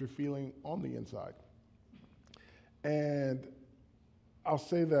pain that you're feeling on the inside. And I'll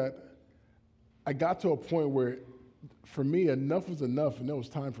say that I got to a point where, for me, enough was enough, and it was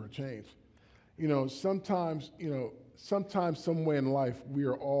time for a change. You know, sometimes somewhere in life, we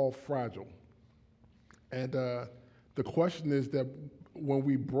are all fragile. And the question is that when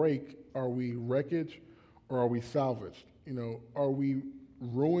we break, are we wreckage or are we salvaged? You know, are we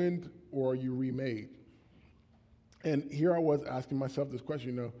ruined or are you remade? And here I was asking myself this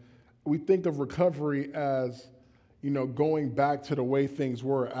question, you know, we think of recovery as, you know, going back to the way things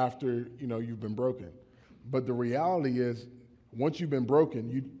were after, you know, you've been broken. But the reality is, once you've been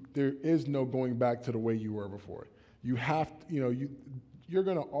broken, there is no going back to the way you were before. You have to, you know, you're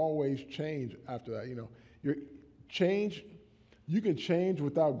going to always change after that. You know, you can change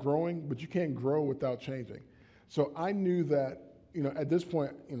without growing, but you can't grow without changing. So I knew that, you know, at this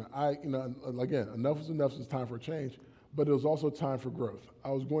point, again, enough is enough. It's time for a change, but it was also time for growth.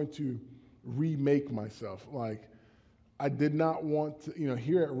 I was going to remake myself. Like, I did not want to, you know,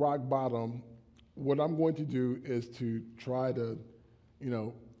 here at rock bottom, what I'm going to do is to try to, you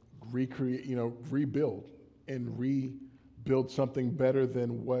know, recreate, you know, rebuild and rebuild something better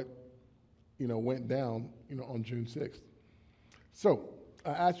than what, you know, went down, you know, on June 6th. So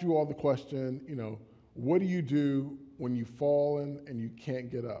I asked you all the question, you know, what do you do when you've fallen and you can't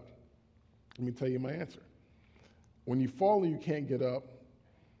get up? Let me tell you my answer. When you fall and you can't get up,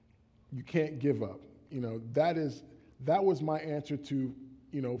 you can't give up. You know, that was my answer to,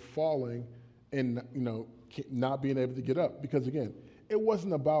 you know, falling and, you know, not being able to get up. Because again, it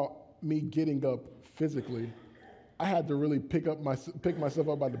wasn't about me getting up physically. I had to really pick myself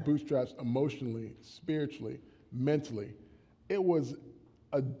up by the bootstraps emotionally, spiritually, mentally. It was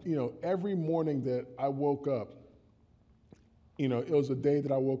you know, every morning that I woke up, you know, it was a day that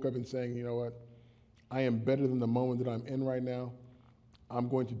I woke up and saying, you know what, I am better than the moment that I'm in right now. I'm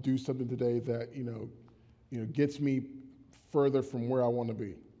going to do something today that, you know, gets me further from where I want to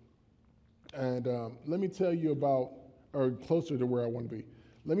be. And let me tell you about, or closer to where I want to be.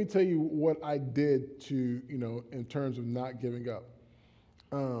 Let me tell you what I did to, you know, in terms of not giving up.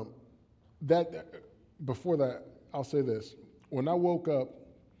 Before that, I'll say this. When I woke up,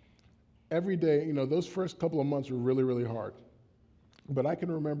 every day, you know, those first couple of months were really, really hard. But I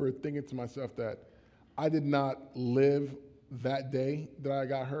can remember thinking to myself that I did not live that day that I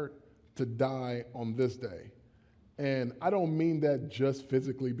got hurt to die on this day. And I don't mean that just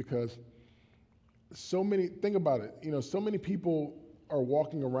physically, because think about it, you know, so many people are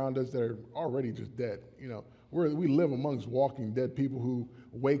walking around us that are already just dead. You know, we live amongst walking dead people who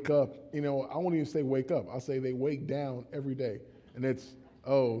wake up, you know, I won't even say wake up, I'll say they wake down every day. And it's,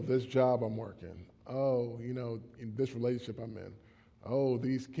 oh, this job I'm working. Oh, you know, in this relationship I'm in. Oh,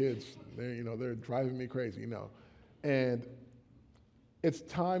 these kids, they're driving me crazy, you know. And it's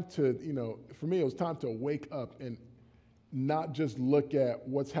time to, you know, for me, it was time to wake up and not just look at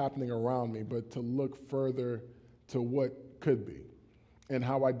what's happening around me, but to look further to what could be. And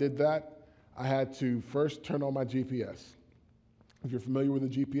how I did that, I had to first turn on my GPS. If you're familiar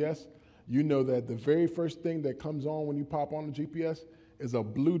with the GPS, you know that the very first thing that comes on when you pop on the GPS is a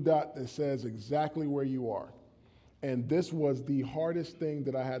blue dot that says exactly where you are. And this was the hardest thing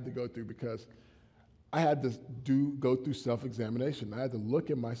that I had to go through, because I had to go through self-examination. I had to look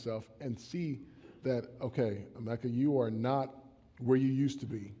at myself and see that, okay, Emeka, you are not where you used to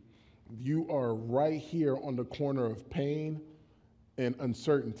be. You are right here on the corner of pain and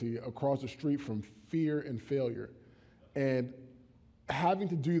uncertainty, across the street from fear and failure. And having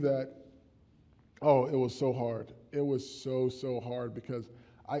to do that, oh, it was so hard. It was so hard, because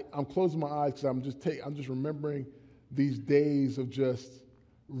I'm closing my eyes because I'm just remembering these days of just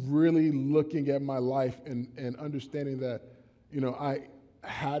really looking at my life and understanding that, I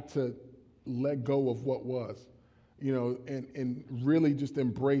had to let go of what was, and really just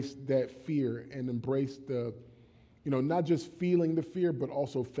embrace that fear and embrace the, not just feeling the fear, but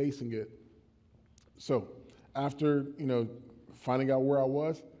also facing it. So after, finding out where I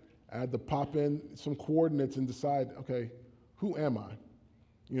was, I had to pop in some coordinates and decide, okay, who am I?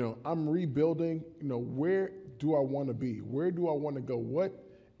 I'm rebuilding, where do I want to be? Where do I want to go? What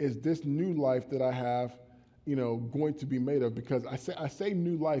is this new life that I have, going to be made of? Because I say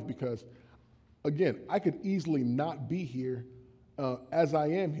new life because, again, I could easily not be here as I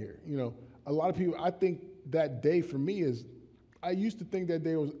am here. A lot of people, I think that day for me is, I used to think that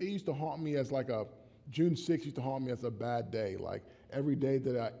day it used to haunt me as like June 6th used to haunt me as a bad day. Like every day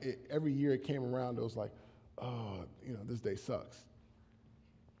every year it came around, it was like, oh, this day sucks.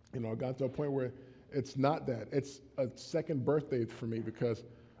 I got to a point where it's not that. It's a second birthday for me because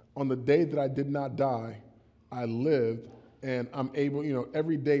on the day that I did not die, I lived, and I'm able,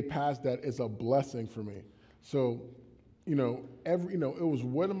 every day past that is a blessing for me. So, it was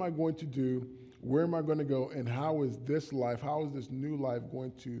what am I going to do? Where am I going to go? And how is this life, how is this new life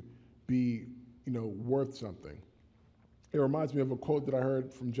going to be, worth something? It reminds me of a quote that I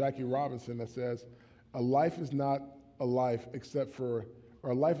heard from Jackie Robinson that says, a life is not a life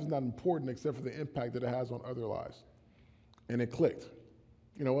or life is not important except for the impact that it has on other lives. And it clicked.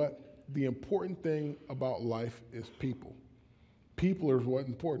 You know what? The important thing about life is people. People are what's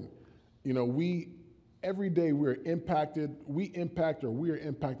important. Every day we are impacted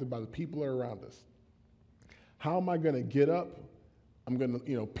by the people that are around us. How am I going to get up?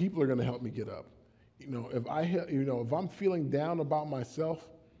 People are going to help me get up. If I'm feeling down about myself,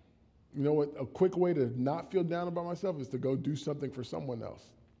 you know what? A quick way to not feel down about myself is to go do something for someone else.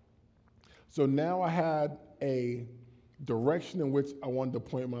 So now I had a direction in which I wanted to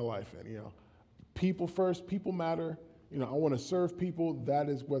point my life in. People first, people matter. I want to serve people. That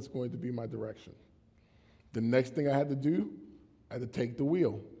is what's going to be my direction. The next thing I had to do, I had to take the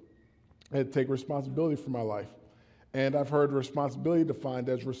wheel. I had to take responsibility for my life. And I've heard responsibility defined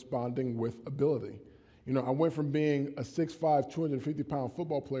as responding with ability. I went from being a 6'5", 250-pound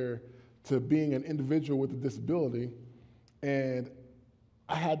football player to being an individual with a disability, and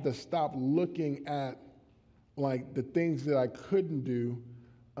I had to stop looking at like the things that I couldn't do,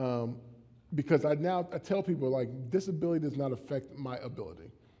 because I tell people like disability does not affect my ability.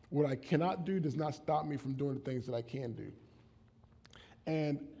 What I cannot do does not stop me from doing the things that I can do.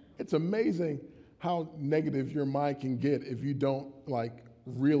 And it's amazing how negative your mind can get if you don't like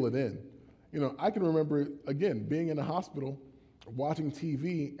reel it in. I can remember, again, being in the hospital, watching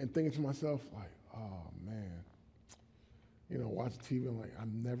TV and thinking to myself, like, oh, man, watching TV and like,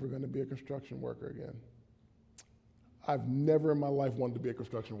 I'm never going to be a construction worker again. I've never in my life wanted to be a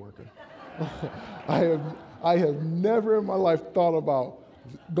construction worker. I have never in my life thought about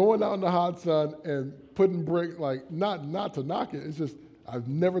going out in the hot sun and putting bricks, like, not to knock it, it's just, I've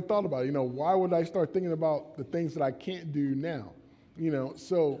never thought about it. Why would I start thinking about the things that I can't do now?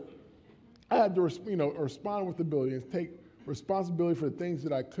 So I had to, respond with ability and take responsibility for the things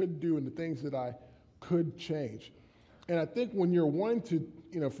that I could do and the things that I could change. And I think when you're wanting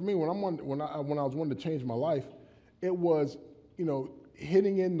to, for me, when I was wanting to change my life, it was,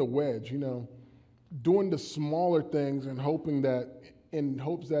 hitting in the wedge, doing the smaller things and in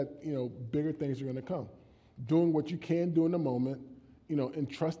hopes that, bigger things are going to come. Doing what you can do in the moment, and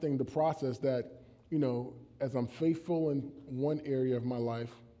trusting the process that, as I'm faithful in one area of my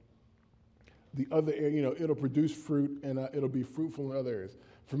life, the other area, it'll produce fruit and it'll be fruitful in other areas.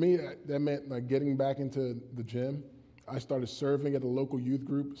 For me, that meant like getting back into the gym. I started serving at a local youth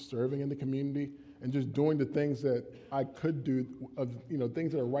group, serving in the community, and just doing the things that I could do,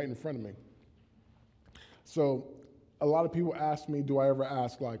 things that are right in front of me. So a lot of people ask me, do I ever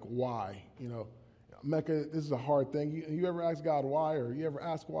ask like why? Emeka, this is a hard thing. You ever ask God why, or you ever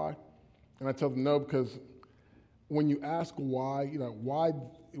ask why? And I tell them no, because when you ask why,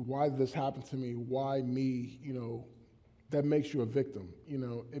 why did this happen to me? Why me? That makes you a victim.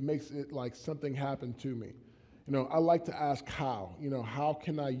 It makes it like something happened to me. I like to ask how. How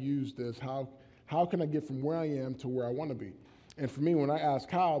can I use this? How can I get from where I am to where I want to be? And for me, when I ask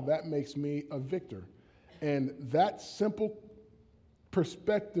how, that makes me a victor. And that simple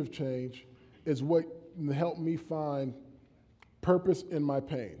perspective change is what helped me find purpose in my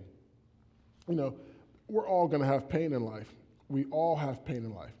pain. We're all going to have pain in life. We all have pain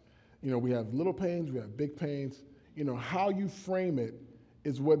in life. We have little pains, we have big pains. How you frame it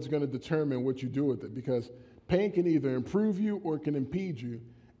is what's going to determine what you do with it, because pain can either improve you or it can impede you.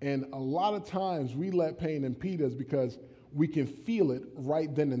 And a lot of times we let pain impede us because we can feel it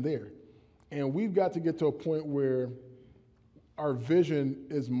right then and there. And we've got to get to a point where our vision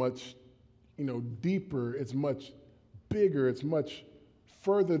is much, deeper, it's much bigger, it's much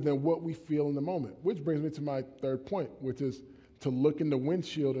further than what we feel in the moment, which brings me to my third point, which is to look in the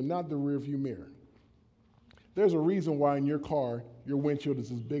windshield and not the rearview mirror. There's a reason why in your car, your windshield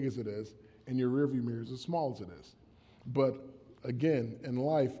is as big as it is, and your rearview mirror is as small as it is. But again, in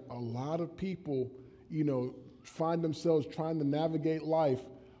life, a lot of people, find themselves trying to navigate life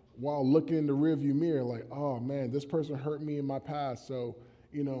while looking in the rearview mirror like, oh man, this person hurt me in my past, so,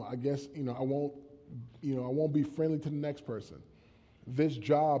 I guess, I won't be friendly to the next person. This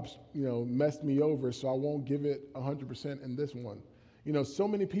job's, messed me over, so I won't give it 100% in this one. So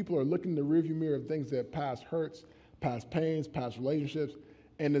many people are looking in the rearview mirror of things that past hurts, past pains, past relationships,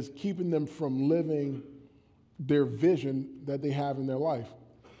 and it's keeping them from living their vision that they have in their life.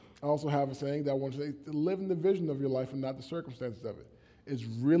 I also have a saying that I want to say, to live in the vision of your life and not the circumstances of it. It's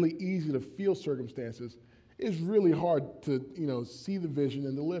really easy to feel circumstances. It's really hard to, see the vision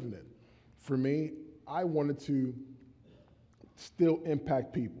and to live in it. For me, I wanted to still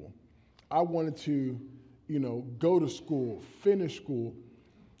impact people. I wanted to, go to school, finish school,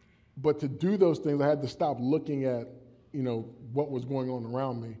 but to do those things, I had to stop looking at, what was going on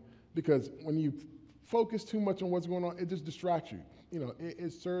around me, because when you focus too much on what's going on, it just distracts you.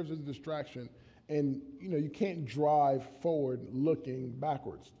 It serves as a distraction, and, you can't drive forward looking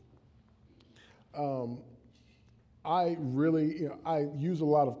backwards. I really, I use a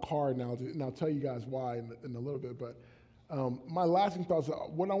lot of car analogies, and I'll tell you guys why in a little bit, but my lasting thoughts,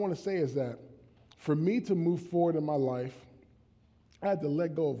 what I want to say is that for me to move forward in my life, I had to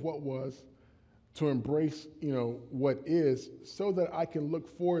let go of what was to embrace, what is, so that I can look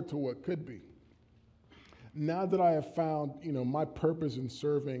forward to what could be. Now that I have found, my purpose in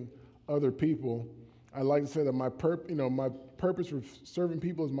serving other people, I like to say that my purpose for serving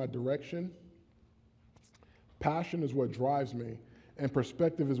people is my direction, passion is what drives me, and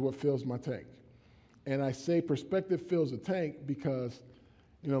perspective is what fills my tank. And I say perspective fills the tank because,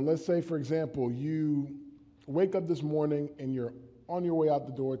 let's say, for example, you wake up this morning and you're on your way out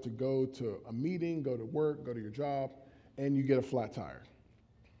the door to go to a meeting, go to work, go to your job, and you get a flat tire.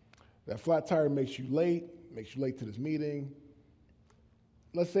 That flat tire makes you late to this meeting.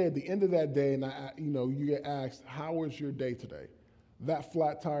 Let's say at the end of that day, and you get asked, how was your day today? That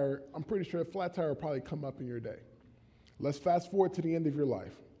flat tire, I'm pretty sure a flat tire will probably come up in your day. Let's fast forward to the end of your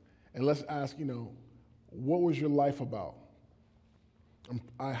life, and let's ask, what was your life about?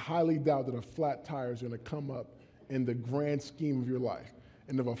 I highly doubt that a flat tire is going to come up in the grand scheme of your life.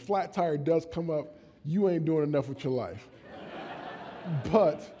 And if a flat tire does come up, you ain't doing enough with your life.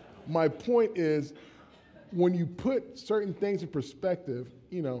 But my point is, when you put certain things in perspective,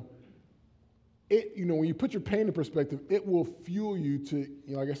 when you put your pain in perspective, it will fuel you to,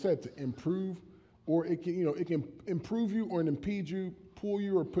 like I said, to improve, or it can improve you or impede you, pull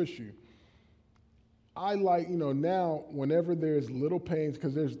you or push you. I like, now whenever there's little pains,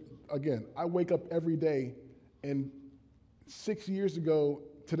 because I wake up every day, and 6 years ago,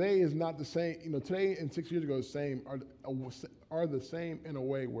 today is not the same, today and 6 years ago are the same in a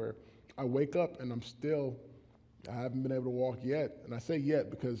way where I wake up and I haven't been able to walk yet, and I say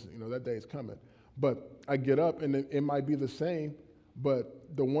yet because, that day is coming. But I get up and it might be the same, but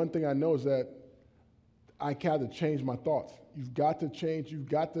the one thing I know is that I got to change my thoughts. You've got to change, you've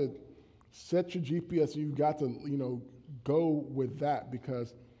got to set your GPS, and you've got to, go with that,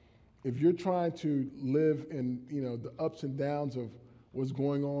 because if you're trying to live in, the ups and downs of what's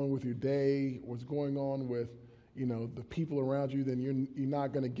going on with your day, what's going on with, the people around you, then you're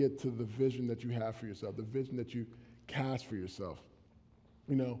not going to get to the vision that you have for yourself, the vision that you cast for yourself.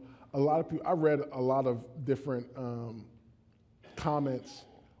 A lot of people, I read a lot of different comments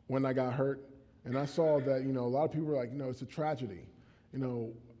when I got hurt, and I saw that, a lot of people were like, it's a tragedy.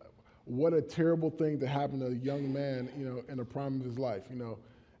 What a terrible thing to happen to a young man, in the prime of his life,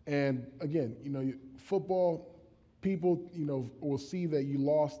 And again, football, people, will see that you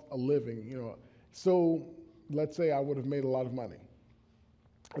lost a living, So let's say I would have made a lot of money.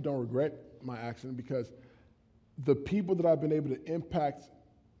 I don't regret my accident, because the people that I've been able to impact,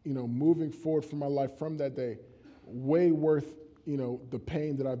 moving forward from my life from that day, way worth, the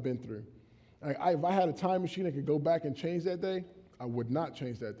pain that I've been through. If I had a time machine that could go back and change that day, I would not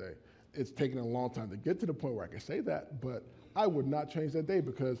change that day. It's taken a long time to get to the point where I can say that, but I would not change that day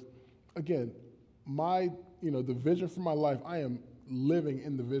because, again, the vision for my life, I am living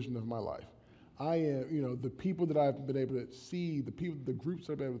in the vision of my life. I am, the people that I've been able to see, the groups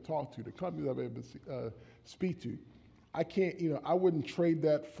I've been able to talk to, the companies I've been able to speak to, I can't, I wouldn't trade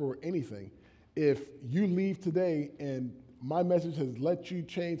that for anything. If you leave today and my message has let you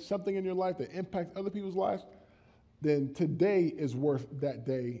change something in your life that impacts other people's lives, then today is worth that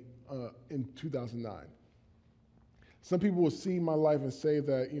day in 2009. Some people will see my life and say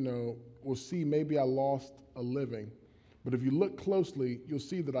that, will see maybe I lost a living. But if you look closely, you'll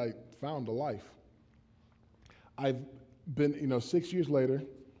see that I found a life. I've been, 6 years later,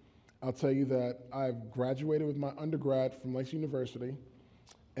 I'll tell you that I've graduated with my undergrad from Langston University.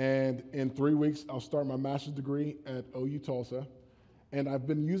 And in 3 weeks, I'll start my master's degree at OU Tulsa. And I've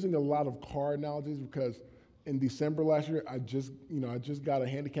been using a lot of car analogies because in December last year, I just got a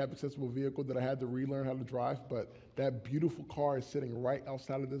handicap accessible vehicle that I had to relearn how to drive. But that beautiful car is sitting right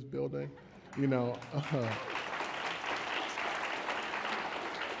outside of this building.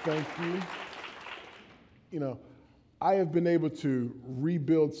 Thank you. I have been able to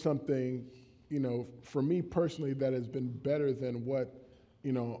rebuild something, for me personally, that has been better than what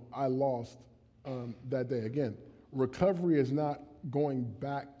I lost that day. Again, recovery is not going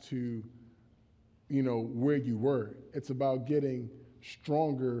back to, where you were. It's about getting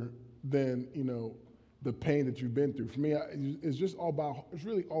stronger than, the pain that you've been through. For me, it's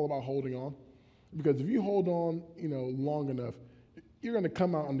really all about holding on. Because if you hold on, long enough, you're going to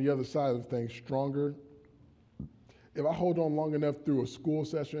come out on the other side of things stronger. If I hold on long enough through a school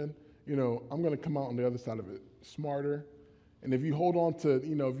session, I'm going to come out on the other side of it smarter. And if you hold on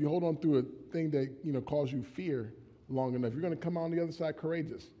through a thing that, calls you fear long enough, you're going to come out on the other side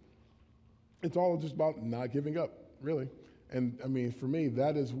courageous. It's all just about not giving up, really. And for me,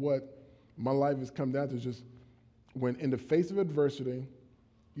 that is what my life has come down to, just when in the face of adversity,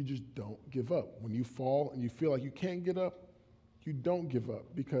 you just don't give up. When you fall and you feel like you can't get up, you don't give up,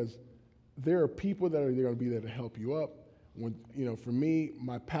 because there are people that are going to be there to help you up. When, for me,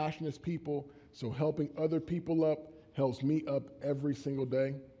 my passion is people, so helping other people up helps me up every single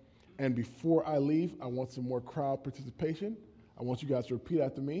day. And before I leave, I want some more crowd participation. I want you guys to repeat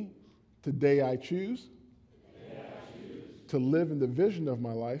after me. Today I choose to live in the vision of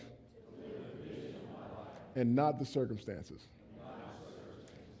my life and not the circumstances.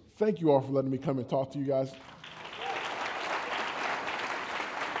 Thank you all for letting me come and talk to you guys.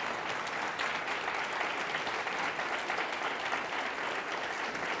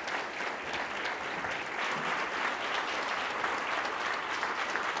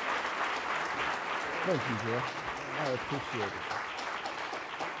 Thank you, Joe. I appreciate it.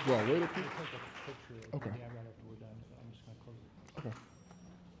 Do I wait a few? Okay. Okay.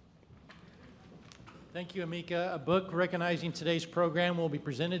 Thank you, Emeka. A book recognizing today's program will be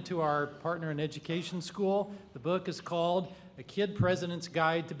presented to our partner in education school. The book is called A Kid President's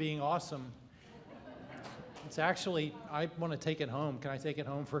Guide to Being Awesome. It's actually, I want to take it home. Can I take it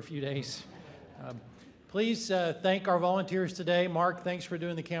home for a few days? Please thank our volunteers today. Mark, thanks for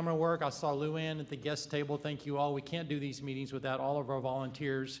doing the camera work. I saw Luann at the guest table. Thank you all. We can't do these meetings without all of our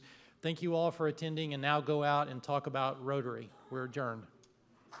volunteers. Thank you all for attending, and now go out and talk about Rotary. We're adjourned.